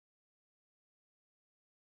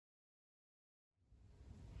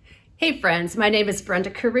Hey friends, my name is Brenda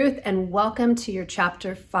Carruth and welcome to your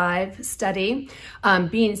chapter 5 study,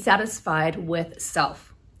 Being Satisfied with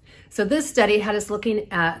Self. So this study had us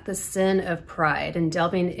looking at the sin of pride and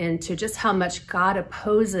delving into just how much God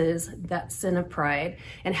opposes that sin of pride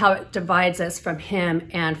and how it divides us from Him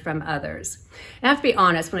and from others. And I have to be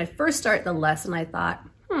honest, when I first started the lesson, I thought,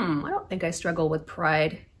 I don't think I struggle with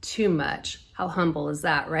pride too much. How humble is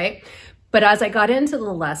that, right? But as I got into the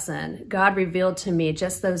lesson, God revealed to me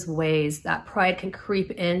just those ways that pride can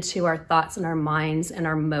creep into our thoughts and our minds and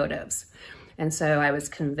our motives. And so I was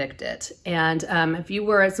convicted. And if you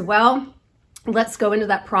were as well, let's go into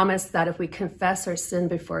that promise that if we confess our sin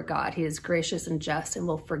before God, He is gracious and just and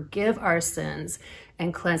will forgive our sins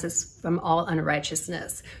and cleanse us from all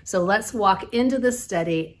unrighteousness. So let's walk into this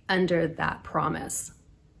study under that promise.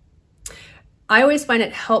 I always find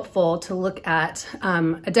it helpful to look at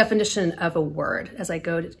a definition of a word as I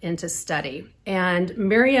go into study. And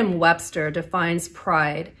Merriam-Webster defines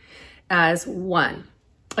pride as 1,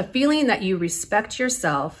 a feeling that you respect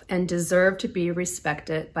yourself and deserve to be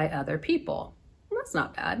respected by other people. That's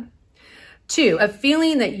not bad. 2, a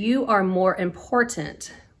feeling that you are more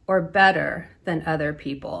important or better than other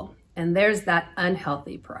people. And there's that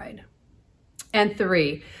unhealthy pride. And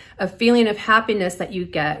 3, a feeling of happiness that you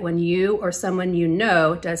get when you or someone you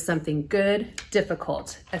know does something good,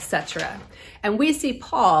 difficult, etc. And we see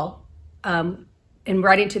Paul, in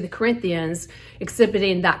writing to the Corinthians,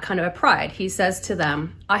 exhibiting that kind of a pride. He says to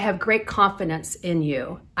them, I have great confidence in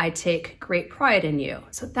you. I take great pride in you.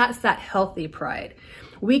 So that's that healthy pride.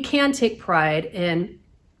 We can take pride in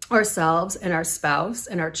ourselves and our spouse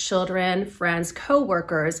and our children, friends,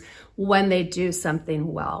 co-workers when they do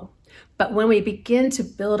something well. But when we begin to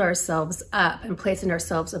build ourselves up and placing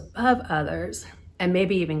ourselves above others, and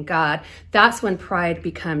maybe even God, that's when pride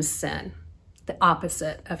becomes sin, the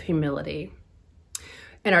opposite of humility.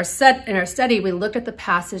 In our study, we looked at the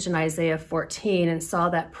passage in Isaiah 14 and saw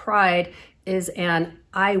that pride is an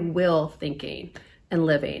I will thinking and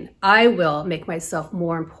living. I will make myself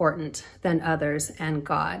more important than others and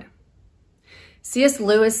God. C.S.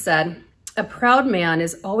 Lewis said, a proud man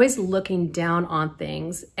is always looking down on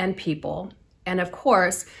things and people. And of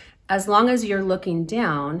course, as long as you're looking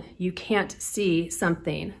down, you can't see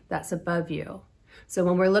something that's above you. So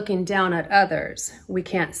when we're looking down at others, we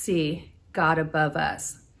can't see God above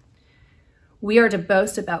us. We are to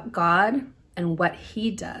boast about God and what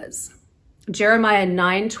He does. Jeremiah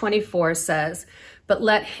 9:24 says, but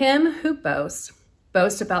let him who boasts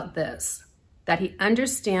boast about this, that he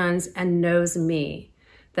understands and knows me,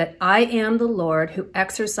 that I am the Lord who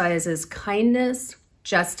exercises kindness,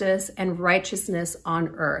 justice, and righteousness on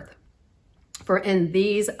earth. For in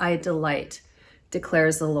these I delight,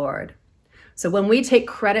 declares the Lord. So when we take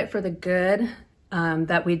credit for the good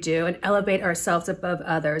that we do and elevate ourselves above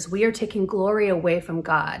others, we are taking glory away from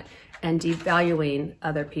God and devaluing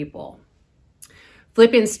other people.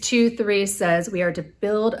 Philippians 2:3 says we are to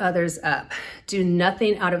build others up. Do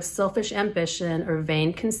nothing out of selfish ambition or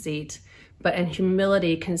vain conceit, but in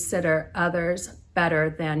humility consider others better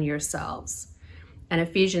than yourselves. And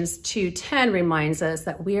Ephesians 2:10 reminds us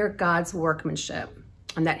that we are God's workmanship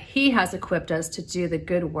and that He has equipped us to do the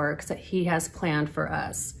good works that He has planned for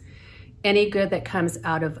us. Any good that comes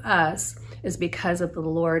out of us is because of the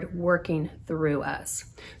Lord working through us.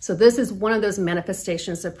 So this is one of those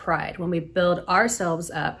manifestations of pride, when we build ourselves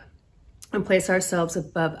up and place ourselves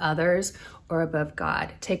above others or above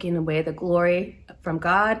God, taking away the glory from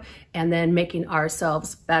God and then making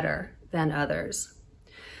ourselves better than others.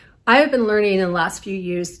 I have been learning in the last few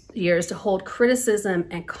years to hold criticism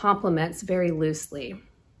and compliments very loosely.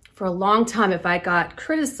 For a long time, if I got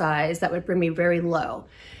criticized, that would bring me very low.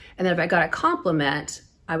 And then if I got a compliment,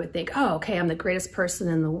 I would think, oh, okay, I'm the greatest person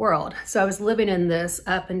in the world. So I was living in this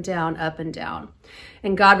up and down, up and down.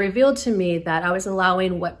 And God revealed to me that I was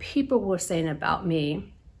allowing what people were saying about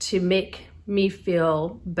me to make me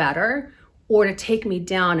feel better or to take me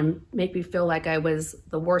down and make me feel like I was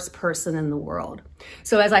the worst person in the world.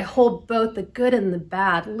 So as I hold both the good and the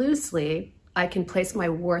bad loosely, I can place my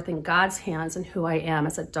worth in God's hands and who I am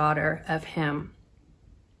as a daughter of Him.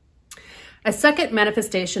 A second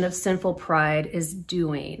manifestation of sinful pride is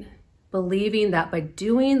doing, believing that by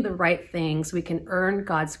doing the right things, we can earn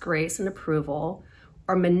God's grace and approval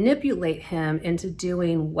or manipulate Him into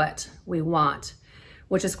doing what we want,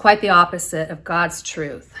 which is quite the opposite of God's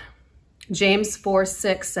truth. James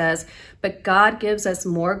 4:6 says, but God gives us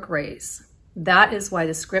more grace. That is why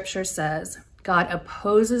the scripture says, God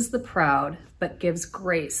opposes the proud, but gives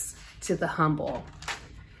grace to the humble.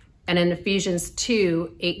 And in Ephesians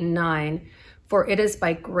 2:8 and 9, for it is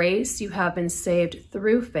by grace you have been saved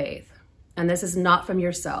through faith, and this is not from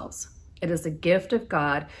yourselves. It is a gift of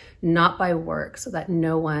God, not by works, so that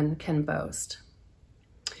no one can boast.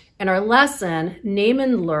 In our lesson,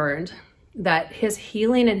 Naaman learned that his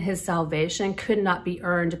healing and his salvation could not be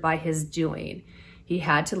earned by his doing. He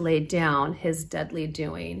had to lay down his deadly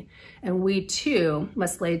doing. And we too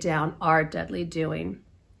must lay down our deadly doing.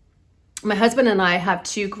 My husband and I have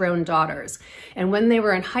 2 grown daughters. And when they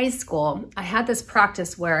were in high school, I had this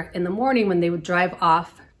practice where in the morning when they would drive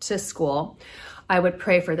off to school, I would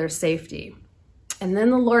pray for their safety. And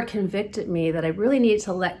then the Lord convicted me that I really needed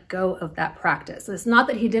to let go of that practice. It's not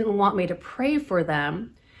that he didn't want me to pray for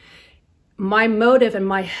them. My motive in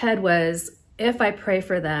my head was, if I pray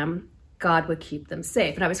for them, God would keep them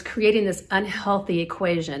safe. And I was creating this unhealthy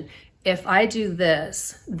equation. If I do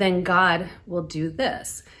this, then God will do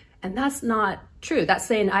this. And that's not true. That's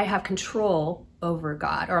saying I have control over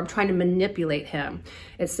God, or I'm trying to manipulate him.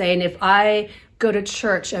 It's saying if I go to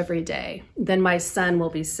church every day, then my son will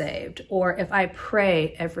be saved. Or if I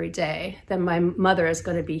pray every day, then my mother is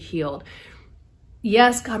going to be healed.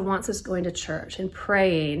 Yes, God wants us going to church and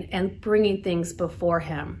praying and bringing things before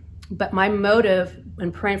him. But my motive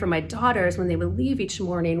when praying for my daughters when they would leave each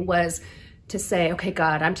morning was to say, okay,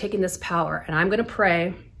 God, I'm taking this power and I'm going to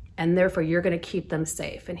pray, and therefore you're going to keep them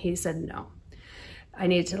safe. And he said, no, I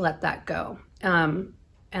needed to let that go.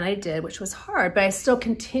 And I did, which was hard, but I still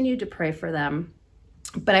continued to pray for them.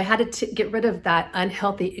 But I had to get rid of that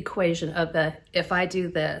unhealthy equation of the, if I do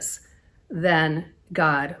this, then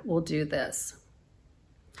God will do this.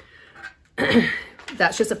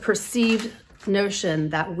 That's just a perceived notion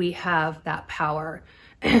that we have that power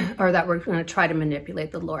or that we're going to try to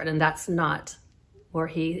manipulate the Lord. And that's not where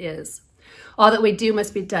he is. All that we do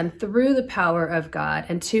must be done through the power of God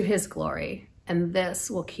and to his glory. And this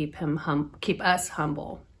will keep us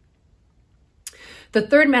humble. The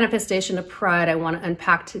third manifestation of pride I want to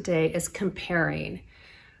unpack today is comparing.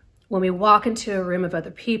 When we walk into a room of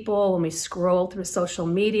other people, when we scroll through social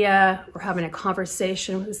media, we're having a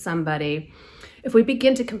conversation with somebody, if we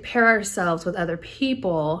begin to compare ourselves with other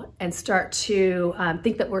people and start to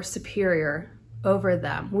think that we're superior over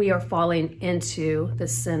them, we are falling into the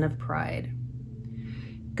sin of pride.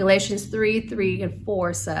 Galatians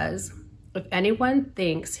 3:3-4 says, if anyone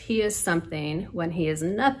thinks he is something when he is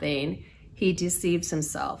nothing, he deceives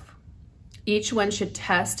himself. Each one should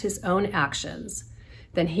test his own actions.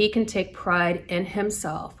 Then he can take pride in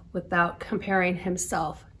himself without comparing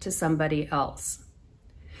himself to somebody else.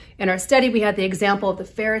 In our study, we had the example of the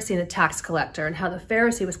Pharisee and the tax collector and how the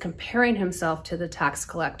Pharisee was comparing himself to the tax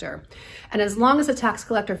collector. And as long as the tax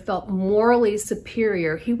collector felt morally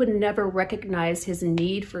superior, he would never recognize his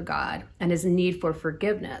need for God and his need for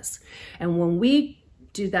forgiveness. And when we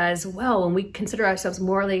do that as well, when we consider ourselves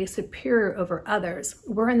morally superior over others,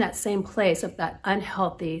 we're in that same place of that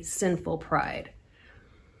unhealthy, sinful pride.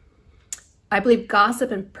 I believe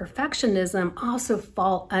gossip and perfectionism also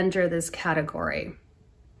fall under this category.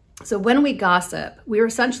 So when we gossip, we're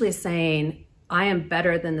essentially saying, I am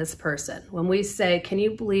better than this person. When we say, can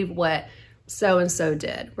you believe what so-and-so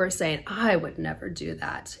did? We're saying, I would never do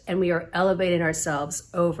that. And we are elevating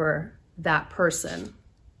ourselves over that person.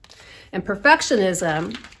 And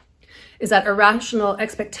perfectionism is that irrational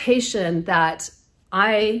expectation that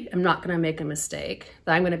I am not going to make a mistake,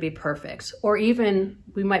 that I'm going to be perfect. Or even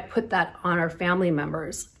we might put that on our family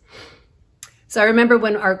members. So I remember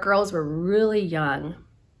when our girls were really young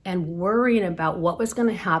and worrying about what was going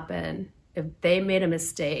to happen if they made a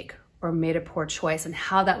mistake or made a poor choice and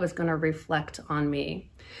how that was going to reflect on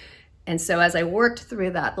me. And so as I worked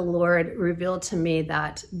through that, the Lord revealed to me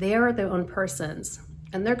that they are their own persons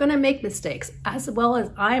and they're going to make mistakes as well as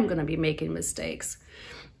I'm going to be making mistakes,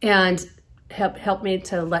 and help me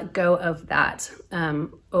to let go of that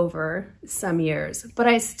over some years. But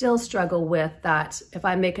I still struggle with that. If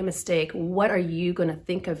I make a mistake, what are you going to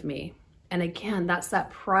think of me? And again, that's that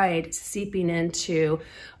pride seeping into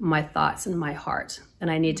my thoughts and my heart.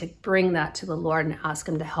 And I need to bring that to the Lord and ask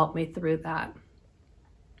him to help me through that.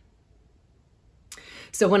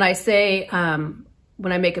 So when I say,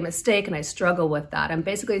 when I make a mistake and I struggle with that, I'm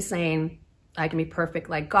basically saying I can be perfect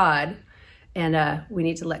like God, and we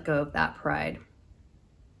need to let go of that pride.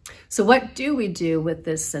 So what do we do with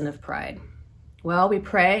this sin of pride? Well, we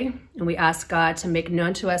pray and we ask God to make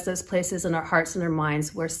known to us those places in our hearts and our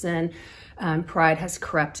minds where sin, pride has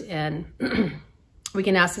crept in. We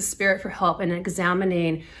can ask the Spirit for help in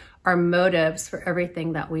examining our motives for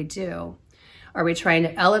everything that we do. Are we trying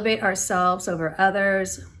to elevate ourselves over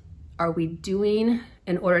others? Are we doing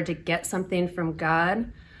in order to get something from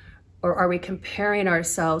God? Or are we comparing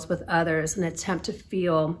ourselves with others in an attempt to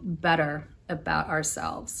feel better about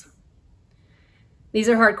ourselves? These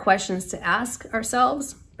are hard questions to ask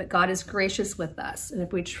ourselves, but God is gracious with us. And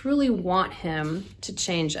if we truly want him to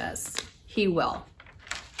change us, he will.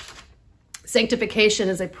 Sanctification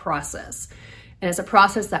is a process, and it's a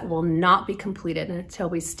process that will not be completed until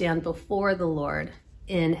we stand before the Lord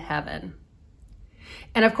in heaven.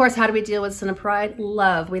 And of course, how do we deal with sin and pride?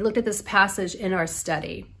 Love. We looked at this passage in our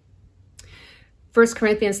study. 1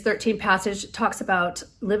 Corinthians 13 passage talks about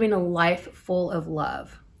living a life full of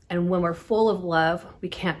love. And when we're full of love, we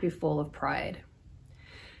can't be full of pride.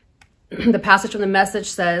 The passage from the Message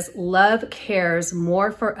says, love cares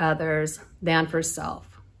more for others than for self.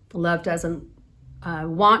 Love doesn't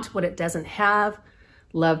want what it doesn't have.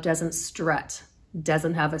 Love doesn't strut,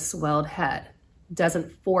 doesn't have a swelled head,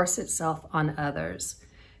 doesn't force itself on others,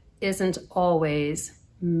 isn't always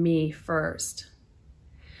me first.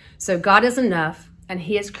 So God is enough, and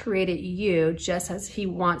he has created you just as he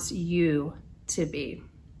wants you to be.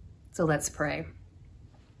 So let's pray.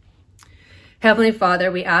 Heavenly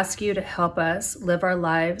Father, we ask you to help us live our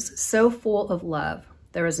lives so full of love,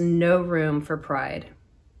 there is no room for pride,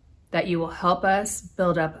 that you will help us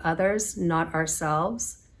build up others, not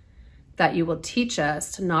ourselves, that you will teach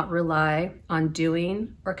us to not rely on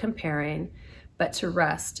doing or comparing, but to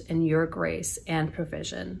rest in your grace and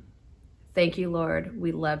provision. Thank you, Lord.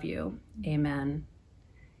 We love you. Amen.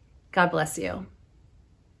 God bless you.